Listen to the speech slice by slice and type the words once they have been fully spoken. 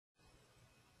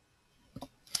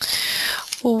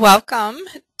Welcome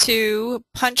to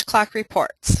Punch Clock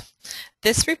Reports.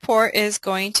 This report is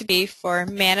going to be for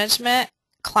Management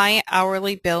Client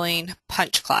Hourly Billing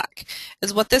Punch Clock.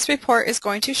 What this report is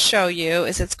going to show you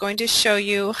is it's going to show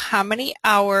you how many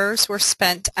hours were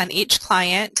spent on each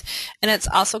client, and it's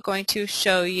also going to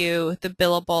show you the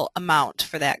billable amount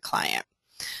for that client.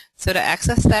 So to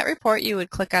access that report, you would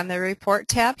click on the Report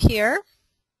tab here.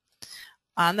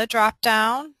 On the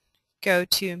drop-down, go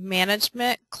to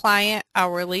Management Client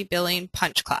Hourly Billing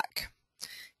Punch Clock.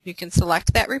 You can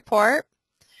select that report.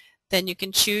 Then you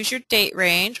can choose your date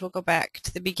range. We'll go back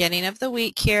to the beginning of the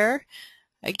week here.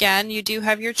 Again, you do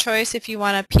have your choice if you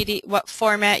want what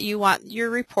format you want your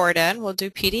report in. We'll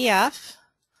do PDF.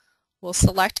 We'll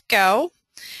select Go.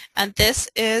 And this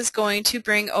is going to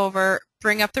bring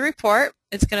up the report.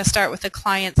 It's going to start with the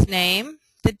client's name,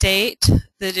 the date,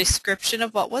 the description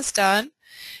of what was done,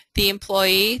 the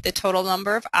employee, the total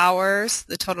number of hours,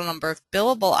 the total number of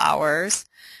billable hours,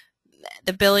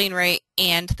 the billing rate,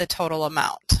 and the total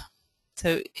amount.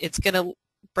 So it's going to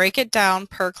break it down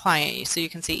per client. So you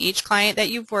can see each client that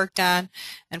you've worked on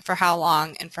and for how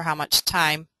long and for how much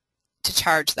time to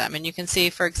charge them. And you can see,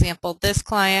 for example, this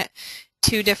client,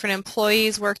 2 different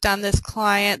employees worked on this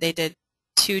client. They did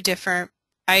 2 different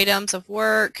items of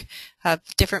work, have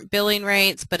different billing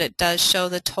rates, but it does show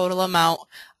the total amount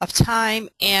of time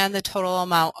and the total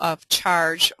amount of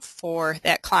charge for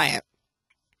that client.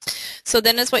 So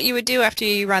then is what you would do after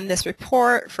you run this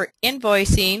report for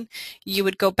invoicing. You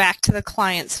would go back to the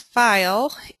client's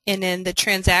file, and in the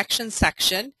transactions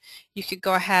section you could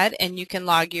go ahead and you can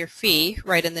log your fee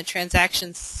right in the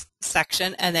transactions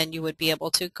section, and then you would be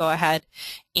able to go ahead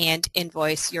and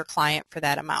invoice your client for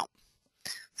that amount.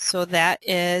 So that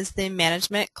is the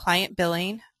Management Client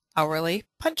Billing Hourly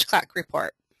Punch Clock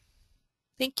Report.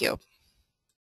 Thank you.